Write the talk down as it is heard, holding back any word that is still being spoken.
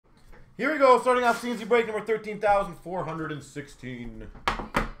Here we go, starting off CNC break number 13,416.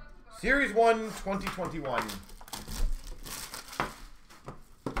 Series 1, 2021.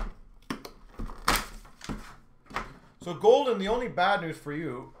 So Golden, the only bad news for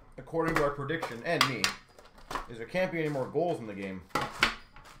you, according to our prediction, and me, is there can't be any more goals in the game.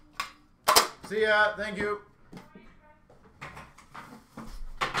 See ya, thank you.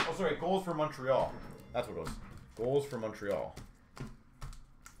 Oh, sorry, goals for Montreal. That's what it was. Goals for Montreal.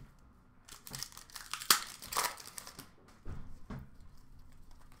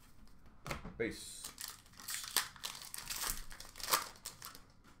 Base.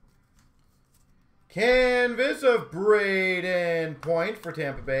 Canvas of Braden Point for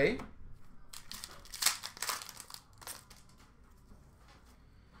Tampa Bay.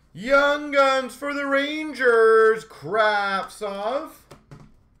 Young Guns for the Rangers, Kravtsov.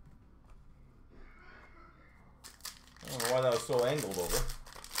 I don't know why that was so angled over.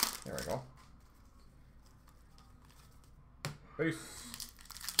 There we go. Base.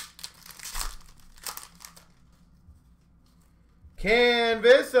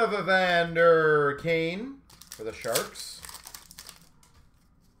 Canvas of Evander Kane for the Sharks.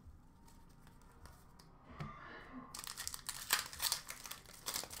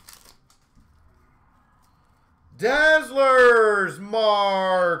 Dazzlers,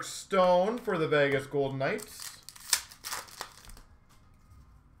 Mark Stone for the Vegas Golden Knights.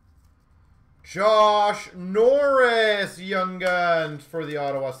 Josh Norris, Young Guns for the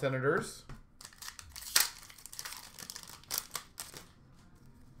Ottawa Senators.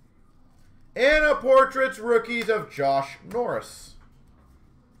 And a Portraits Rookies of Josh Norris.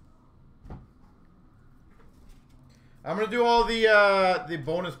 I'm going to do all the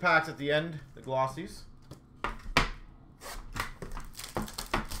bonus packs at the end, the glossies.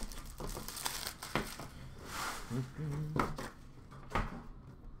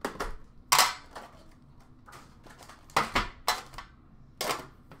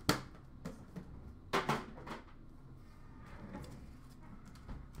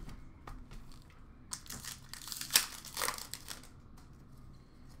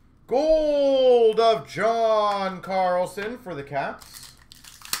 Gold of John Carlson for the Caps.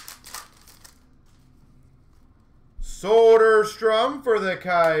 Soderstrom for the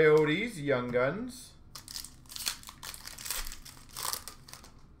Coyotes, Young Guns.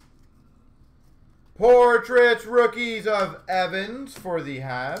 Portraits Rookies of Evans for the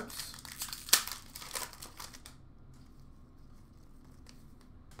Habs.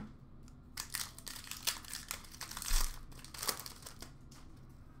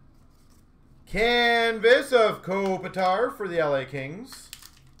 Canvas of Kopitar for the LA Kings.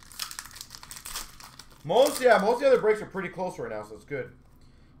 Most of the other breaks are pretty close right now, so it's good.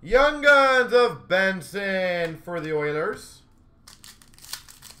 Young Guns of Benson for the Oilers.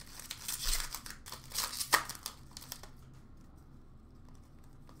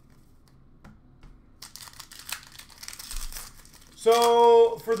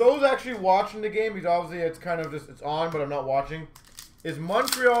 So, for those actually watching the game, because obviously it's kind of just, it's on, but I'm not watching. Is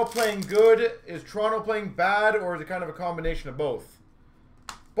Montreal playing good? Is Toronto playing bad? Or is it kind of a combination of both?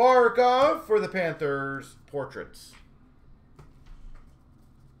 Barkov for the Panthers, Portraits.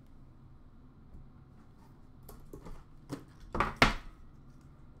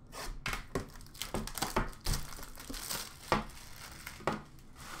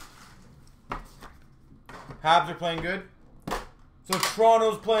 Habs are playing good. So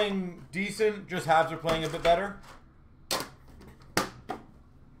Toronto's playing decent, just Habs are playing a bit better.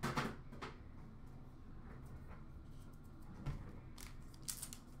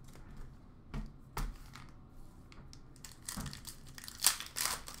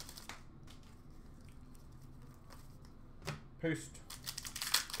 Post.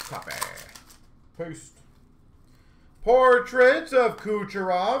 Copy. Post. Portraits of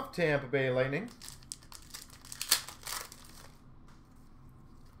Kucherov, Tampa Bay Lightning.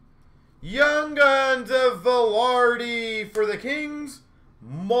 Young Guns of Velarde for the Kings.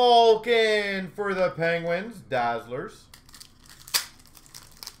 Malkin for the Penguins, Dazzlers.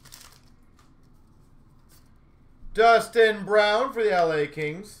 Dustin Brown for the LA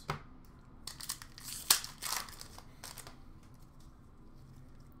Kings.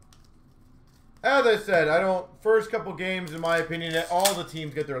 As I said, first couple games, in my opinion, all the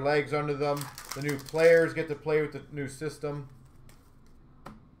teams get their legs under them. The new players get to play with the new system.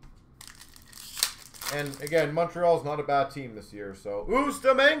 And again, Montreal's not a bad team this year. So,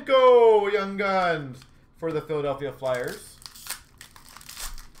 Ustamenko, Young Guns for the Philadelphia Flyers.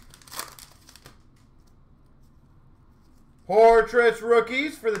 Portraits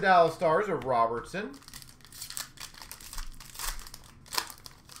Rookies for the Dallas Stars of Robertson.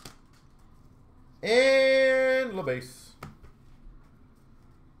 And LeBase. Is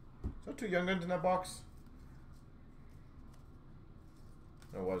that 2 Young Guns in that box?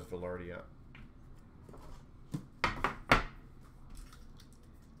 No, it was Velarde, yeah.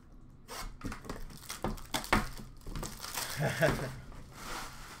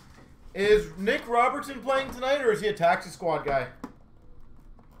 Is Nick Robertson playing tonight, or is he a taxi squad guy?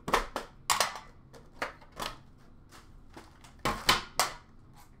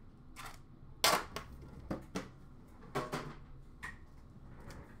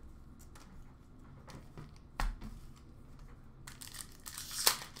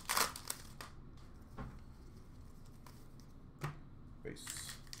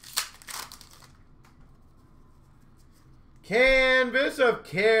 Canvas of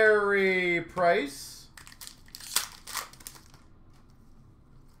Carey Price.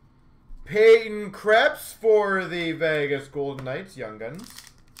 Peyton Krebs for the Vegas Golden Knights, Young Guns.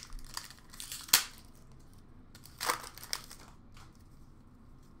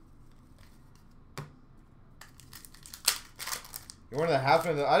 You're one of the half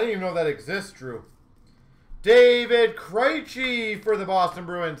of the, I didn't even know that exists, Drew. David Krejci for the Boston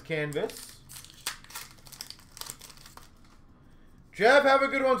Bruins canvas. Jeff, have a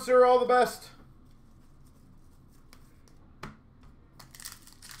good one, sir. All the best.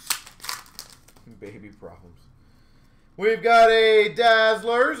 Baby problems. We've got a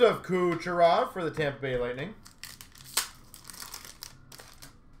Dazzlers of CloutsnChara for the Tampa Bay Lightning.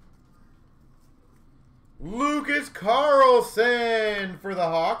 Lucas Carlson for the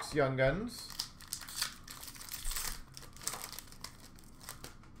Hawks, Young Guns.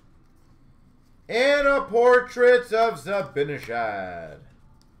 And a Portraits of Zibanejad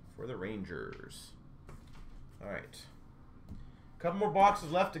for the Rangers. All right. A couple more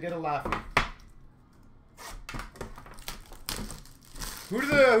boxes left to get a Laffy. Who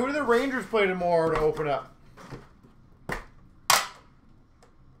do the Rangers play tomorrow to open up?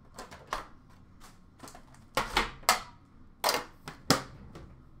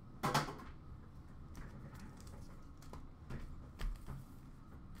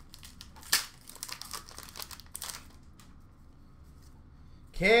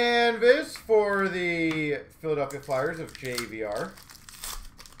 Canvas for the Philadelphia Flyers of JVR.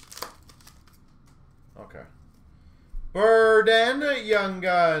 Okay. Burden, Young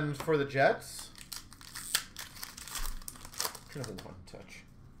Guns for the Jets. One touch.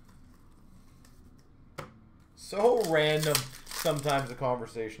 So random sometimes the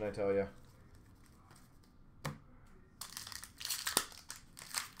conversation, I tell you.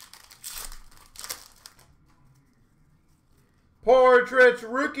 Portraits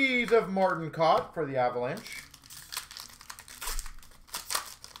Rookies of Martin Cott for the Avalanche.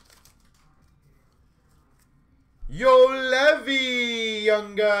 Yolevi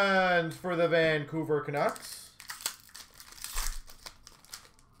Young Guns for the Vancouver Canucks.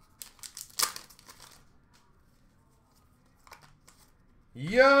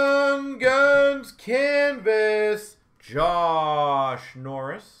 Young Guns Canvas Josh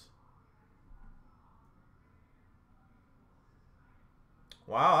Norris.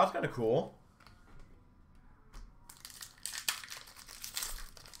 Wow, that's kind of cool.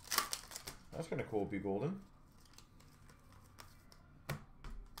 That's kind of cool, B. Golden.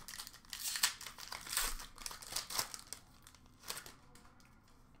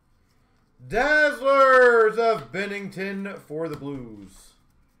 Dazzlers of Bennington for the Blues.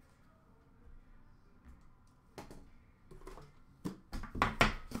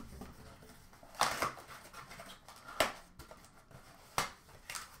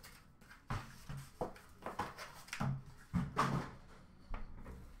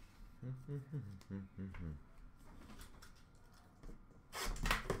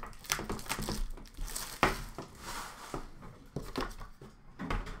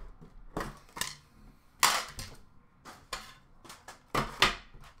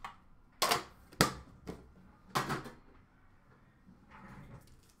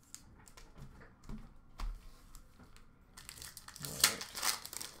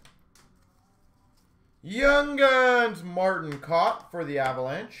 Young Guns Martin Cott for the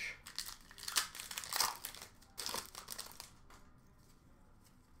Avalanche.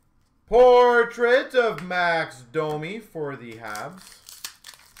 Portrait of Max Domi for the Habs.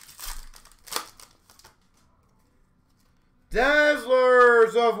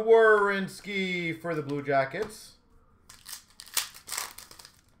 Dazzlers of Werenski for the Blue Jackets.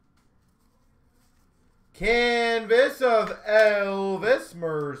 Canvas of Elvis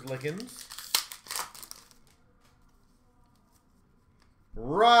Merzlikins.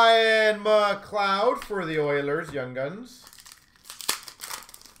 Ryan McLeod for the Oilers, Young Guns.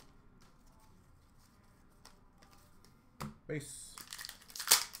 Base.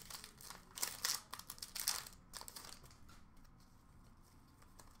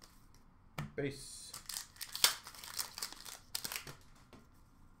 Base.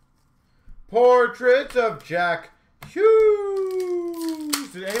 Portrait of Jack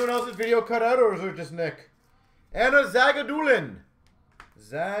Hughes. Did anyone else's video cut out, or was it just Nick? And a Zagadulin.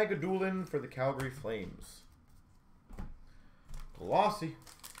 Zagadulin for the Calgary Flames. Glossy.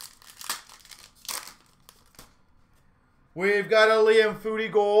 We've got a Liam Foudy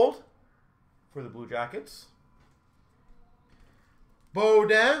Gold for the Blue Jackets.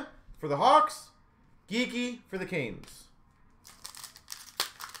 Baudin for the Hawks. Geeky for the Canes.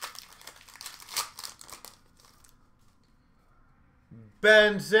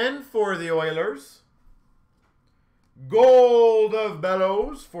 Benson for the Oilers. Gold of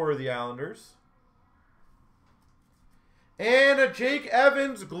Bellows for the Islanders. And a Jake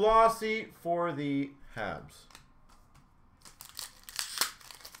Evans glossy for the Habs.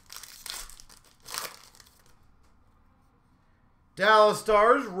 Dallas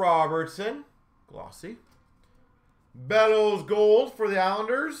Stars, Robertson, glossy. Bellows Gold for the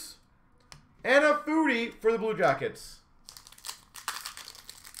Islanders. And a Foudy for the Blue Jackets.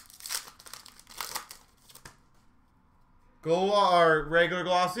 Regular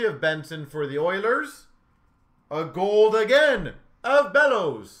glossy of Benson for the Oilers. A gold again of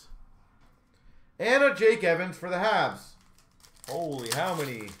Bellows. And a Jake Evans for the Habs. Holy, how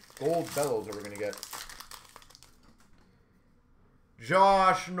many gold Bellows are we going to get?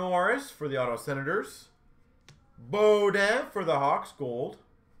 Josh Norris for the Ottawa Senators. Baudin for the Hawks, gold.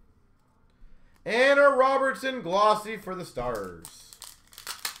 And a Robertson glossy for the Stars.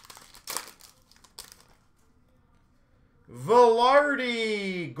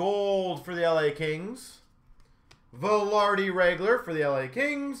 Velarde gold for the LA Kings. Velarde regular for the LA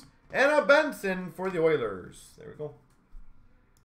Kings. And a Benson for the Oilers. There we go.